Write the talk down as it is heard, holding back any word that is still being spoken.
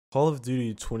Call of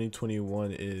Duty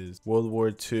 2021 is World War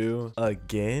II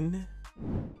again?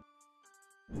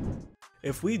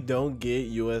 If we don't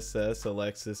get USS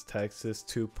Alexis Texas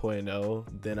 2.0,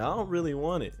 then I don't really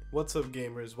want it. What's up,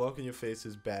 gamers? Welcome your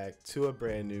faces back to a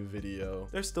brand new video.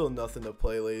 There's still nothing to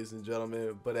play, ladies and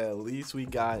gentlemen, but at least we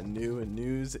got new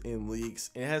news and leaks,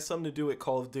 and it has something to do with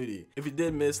Call of Duty. If you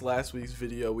did miss last week's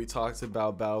video, we talked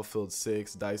about Battlefield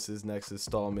 6, DICE's next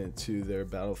installment to their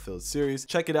Battlefield series.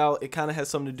 Check it out. It kind of has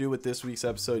something to do with this week's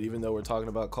episode, even though we're talking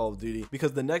about Call of Duty,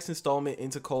 because the next installment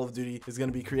into Call of Duty is going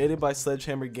to be created by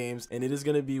Sledgehammer Games, and it is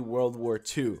going to be World War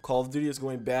II. Call of Duty is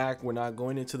going back. We're not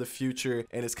going into the future,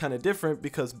 and it's kind of different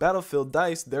because Battlefield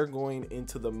DICE, they're going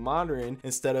into the modern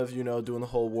instead of, you know, doing the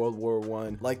whole World War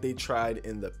I like they tried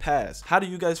in the past. How do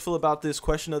you guys feel about this?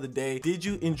 Question of the day: did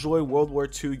you enjoy World War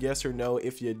II? Yes or no?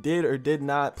 If you did or did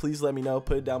not, please let me know.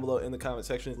 Put it down below in the comment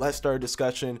section. Let's start a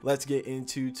discussion. Let's get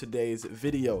into today's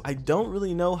video. I don't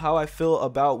really know how I feel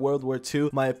about World War II.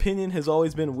 My opinion has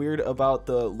always been weird about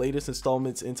the latest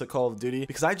installments into Call of Duty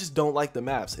because I just don't like the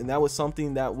maps, and that was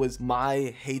something that was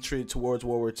my hatred towards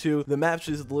World War II. The maps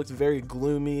just looked very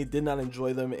gloomy, did not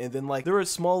enjoy them, and then like there were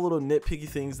small little nitpicky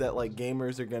things that like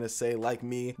gamers are gonna say, like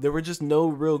me. There were just no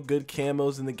real good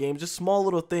camos in the game, just small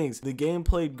little things. The game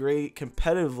played great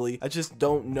competitively. I just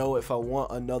don't know if I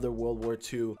want another World War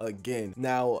II again.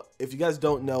 Now, if you guys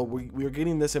don't know, we are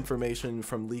getting this information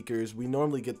from leakers. We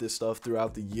normally get this stuff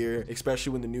throughout the year,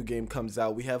 especially when the new game comes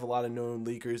out. We have a lot of known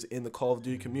leakers in the Call of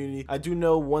Duty community. I do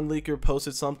know one leaker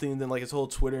posted something, then like his whole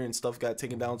Twitter and stuff got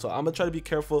taken down, so I'm gonna try to be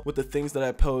careful with the things that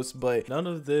I post, but none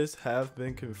of this have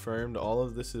been confirmed. All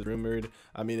of this is rumored.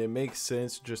 I mean, it makes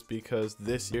sense just because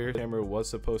this year Sledgehammer was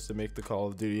supposed to make the Call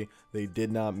of Duty. They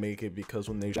did not make it because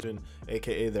when they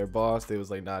aka their boss, they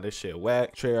was like, nah, this shit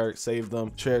whack. Treyarch saved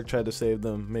them. Treyarch tried to save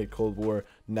them, made Cold War.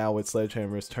 Now it's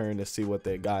Sledgehammer's turn to see what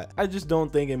they got. I just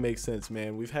don't think it makes sense,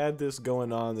 man. We've had this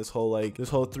going on, this whole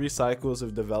 3 cycles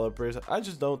of developers. I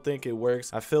just don't think it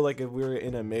works. I feel like if we were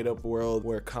in a made-up world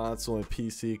where console and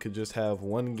PC could just have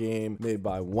one game made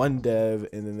by one dev,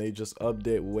 and then they just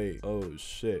update. Wait, oh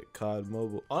shit, COD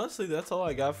Mobile. Honestly, that's all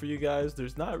I got for you guys.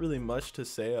 There's not really much to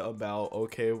say about,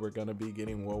 okay, we're gonna be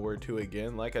getting World War II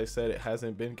again. Like I said, it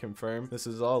hasn't been confirmed. This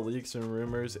is all leaks and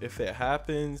rumors. If it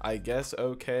happens, I guess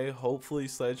okay. Hopefully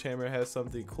Sledgehammer has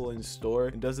something cool in store.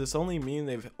 And does this only mean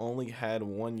they've only had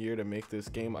 1 year to make this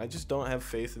game? I just don't have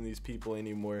faith in these people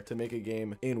anymore to make a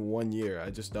game in 1 year. I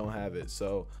just don't have it.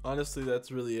 So honestly,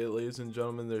 that's really it, ladies and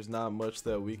gentlemen. There's not much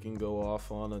that we can go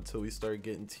off on until we start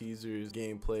getting teasers,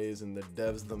 gameplays, and the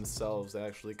devs themselves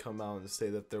actually come out and say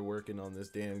that they're working on this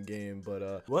damn game.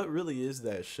 But what really is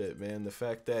that shit, man? The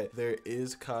fact that there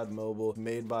is COD Mobile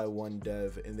made by one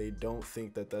dev, and they don't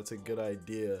think that that's a good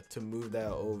idea to move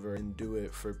that over and do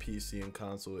it for PC and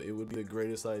console. It would be the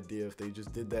greatest idea if they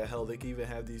just did that. Hell, they could even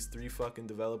have these 3 fucking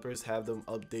developers, have them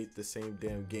update the same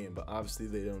damn game, but obviously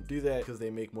they don't do that because they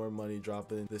make more money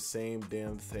dropping the same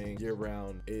damn thing year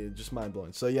round. It's just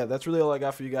mind-blowing. So yeah, that's really all I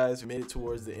got for you guys. We made it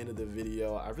towards the end of the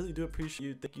video. I really do appreciate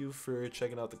you. Thank you for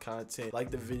checking out the content.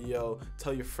 Like the video,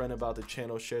 tell your friend about the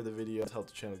channel, share the video to help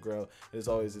the channel grow. As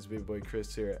always, it's big boy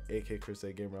Chris here, aka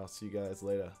ChrisThatGamer. I'll see you guys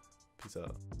later. Peace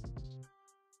out.